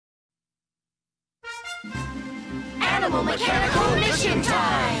Animal Mechanical Mission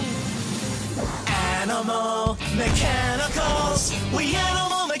Time! Animal Mechanicals, we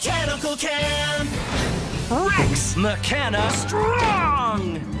Animal Mechanical can! Rex Mechana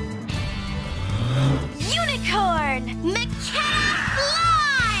strong! Unicorn! Mechana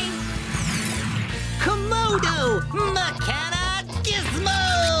fly! Komodo! Mechana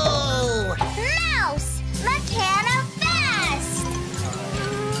gizmo! Mouse! Mechana fast!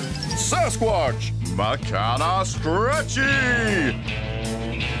 Sasquatch! Mechana stretchy!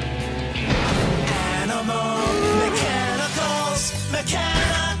 Animal Mechanicals,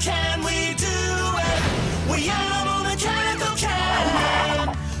 Mechana can we do it? We Animal Mechanical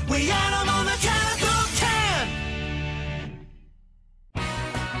can! We Animal Mechanical can!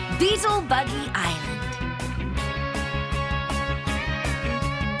 Beetle Buggy Island.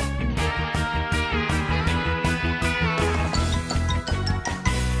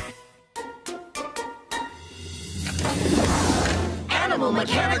 Animal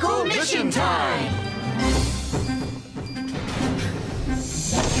Mechanical Mission Time!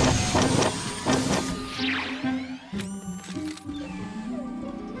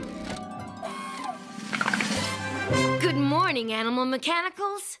 Good morning, Animal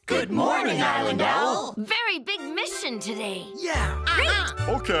Mechanicals. Good morning, Island Owl! Very big mission today. Yeah. Great!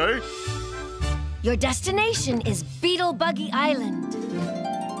 Okay. Your destination is Beetle Buggy Island.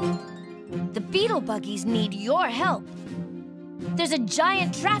 The Beetle Buggies need your help. There's a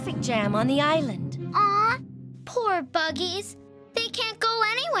giant traffic jam on the island. Aw, poor buggies. They can't go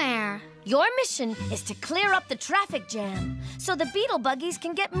anywhere. Your mission is to clear up the traffic jam so the Beetle Buggies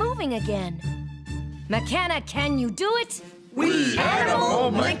can get moving again. Mechana, can you do it? We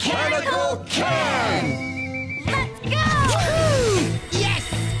Animal Mechanical can! Let's go! Yes!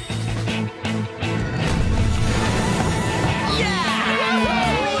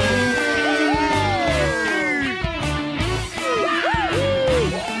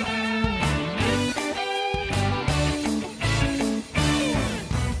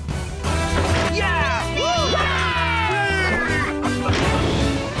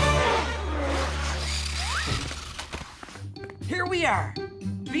 Here we are,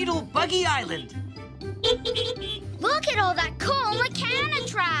 Beetle Buggy Island. Look at all that cool Mechana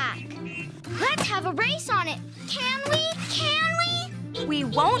track. Let's have a race on it. Can we? Can we? We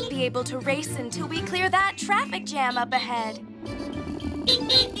won't be able to race until we clear that traffic jam up ahead.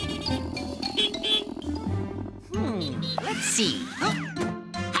 Let's see.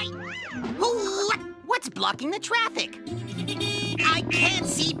 Hi. What's blocking the traffic? I can't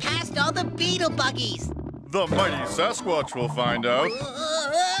see past all the Beetle buggies. The mighty Sasquatch will find out.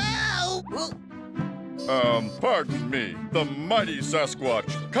 Pardon me. The mighty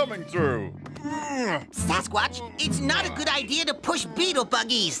Sasquatch coming through. Sasquatch, it's not a good idea to push Beetle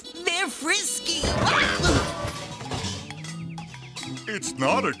buggies. They're frisky. It's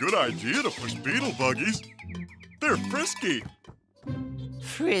not a good idea to push beetle buggies. They're frisky.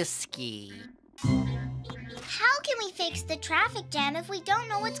 Frisky. How can we fix the traffic jam if we don't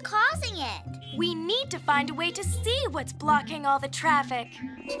know what's causing it? We need to find a way to see what's blocking all the traffic.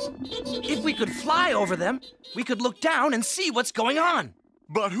 If we could fly over them, we could look down and see what's going on.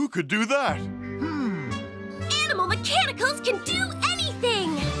 But who could do that? Animal Mechanicals can do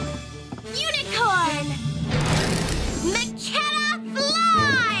anything! Unicorn! Mechana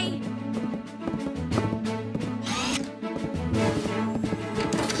fly!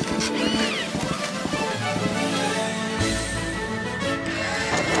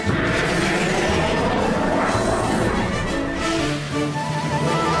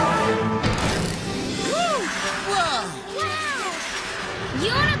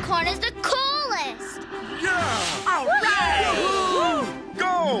 Unicorn is the coolest! Yeah! All right!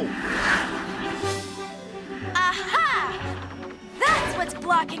 Go! Aha! That's what's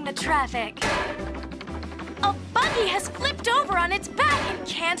blocking the traffic. A buggy has flipped over on its back and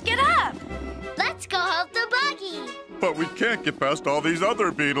can't get up. Let's go help the buggy. But we can't get past all these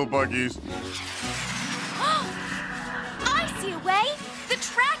other beetle buggies. I see a way. The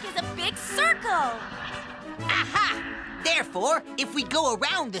track is a big circle. Aha! Therefore, if we go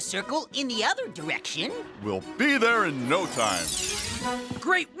around the circle in the other direction... We'll be there in no time.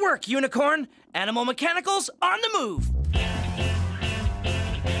 Great work, Unicorn. Animal Mechanicals on the move.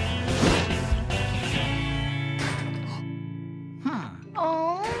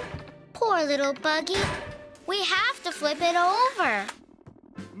 Oh, poor little buggy. We have to flip it over.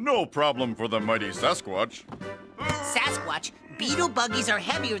 No problem for the mighty Sasquatch. Sasquatch, beetle buggies are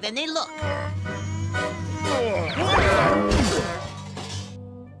heavier than they look.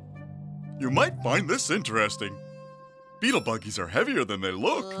 You might find this interesting. Beetle buggies are heavier than they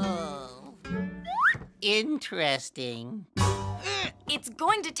look. Interesting. It's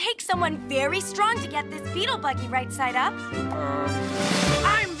going to take someone very strong to get this beetle buggy right side up.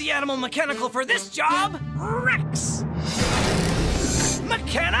 I'm the animal mechanical for this job, Rex!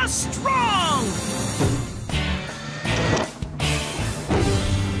 Mechana strong!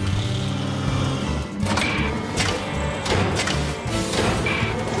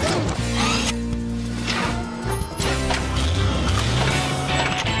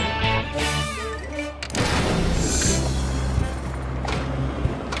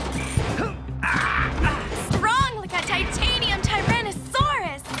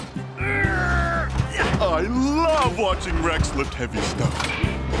 I love watching Rex lift heavy stuff.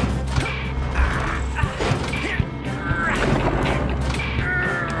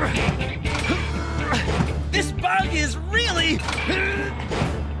 This bug is really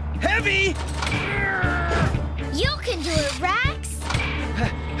heavy! You can do it, Rex!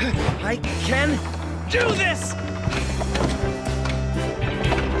 I can do this!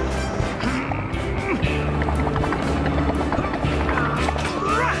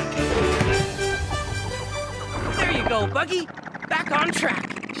 There you go, Buggy. Back on track.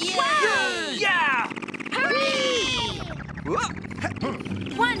 Yeah! Yeah! Hooray!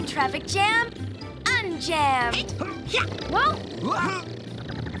 One traffic jam, unjammed. Whoa!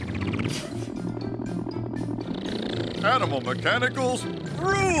 Animal mechanicals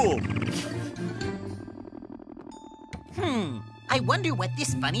rule! I wonder what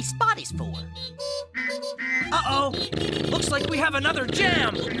this funny spot is for. Uh-oh. Looks like we have another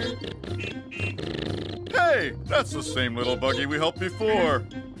jam. Hey, that's the same little buggy we helped before.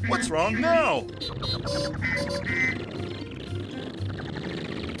 What's wrong now?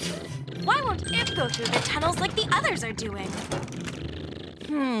 Why won't it go through the tunnels like the others are doing?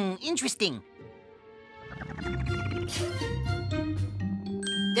 Interesting.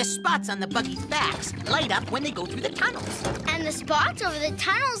 The spots on the buggy's backs light up when they go through the tunnels. And the spots over the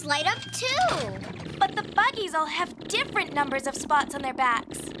tunnels light up too. But the buggies all have different numbers of spots on their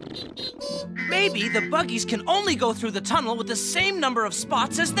backs. Maybe the buggies can only go through the tunnel with the same number of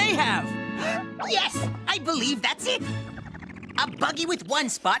spots as they have. Yes, I believe that's it. A buggy with one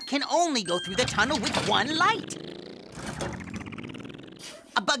spot can only go through the tunnel with one light.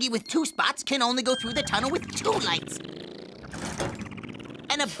 A buggy with two spots can only go through the tunnel with two lights.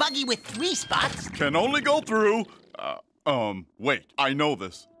 And a buggy with three spots Can only go through... wait, I know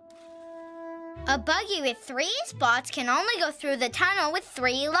this. A buggy with 3 spots can only go through the tunnel with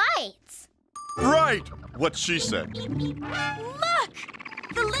 3 lights. Right! What she said. Look!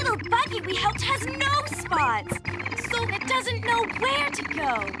 The little buggy we helped has no spots, so it doesn't know where to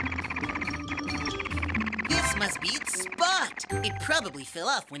go. This must be its spot. It probably fell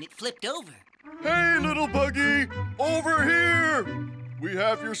off when it flipped over. Hey, little buggy! Over here! We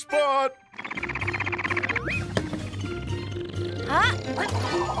have your spot! Huh?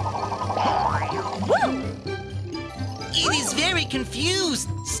 Woo! It is very confused.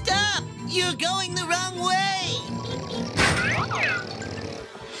 Stop! You're going the wrong way.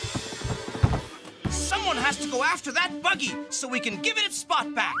 Someone has to go after that buggy so we can give it its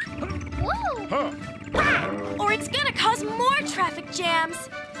spot back. Woo! Huh. Or it's gonna cause more traffic jams.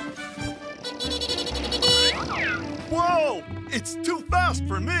 Whoa! It's too fast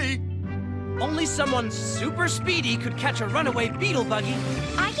for me! Only someone super speedy could catch a runaway beetle buggy.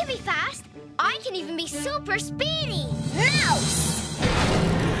 I can be fast. I can even be super speedy. Mouse!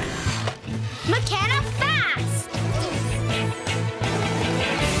 Mechana fast!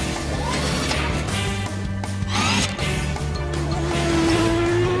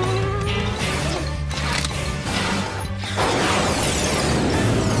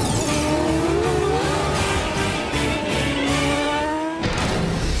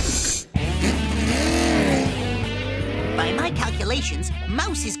 By my calculations,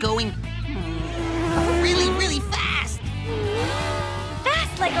 Mouse is going really, really fast.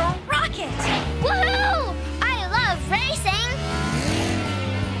 Fast like a rocket. Woohoo! I love racing!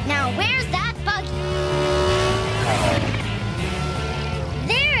 Now where's that buggy?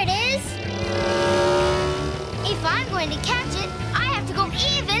 There it is! If I'm going to catch it, I have to go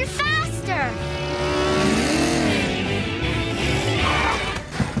even faster!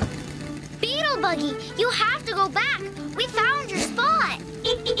 Beetle Buggy, you have to go back! We found your spot!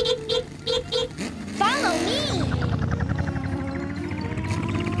 Follow me!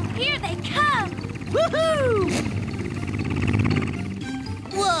 Here they come. Woohoo!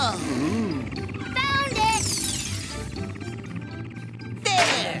 Whoa! Found it!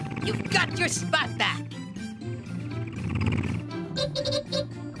 There! You've got your spot back.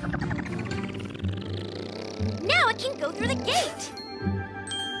 Now it can go through the gate.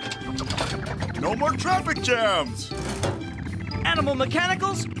 No more traffic jams! Animal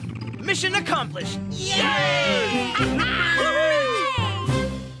Mechanicals, mission accomplished. Yay!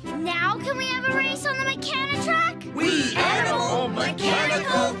 Now can we have a race on the Mechana track? We Animal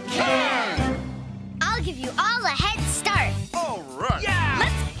Mechanical